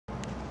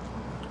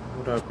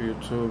What up,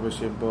 YouTube? It's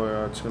your boy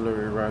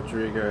Artillery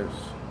Rodriguez,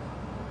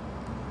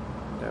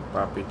 that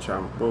Papi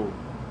Champo.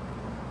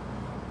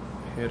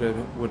 Here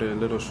with a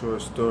little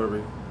short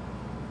story.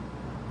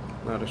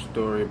 Not a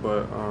story,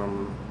 but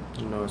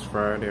you know, it's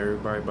Friday.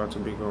 Everybody about to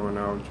be going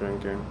out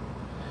drinking,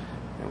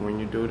 and when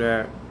you do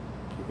that,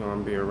 you're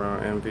gonna be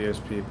around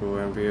envious people,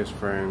 envious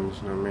friends.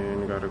 You know what I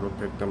mean? You gotta go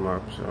pick them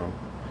up. So,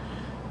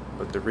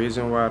 but the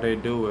reason why they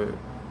do it,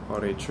 or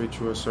they treat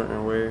you a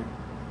certain way,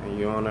 and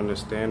you don't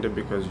understand it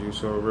because you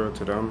so real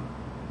to them,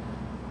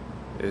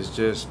 it's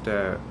just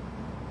that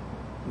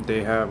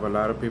they have a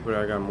lot of people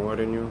that got more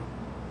than you.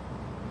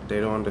 They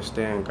don't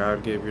understand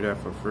God gave you that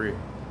for free.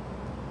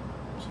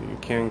 So you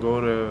can't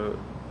go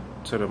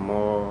to the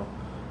mall,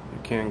 you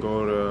can't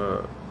go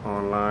to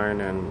online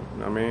and,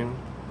 I mean,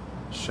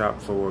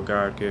 shop for what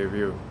God gave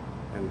you.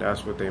 And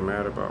that's what they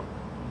mad about.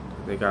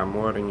 They got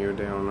more than you,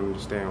 they don't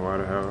understand why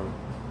the hell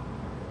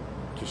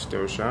you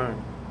still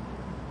shine.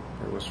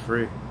 It was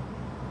free.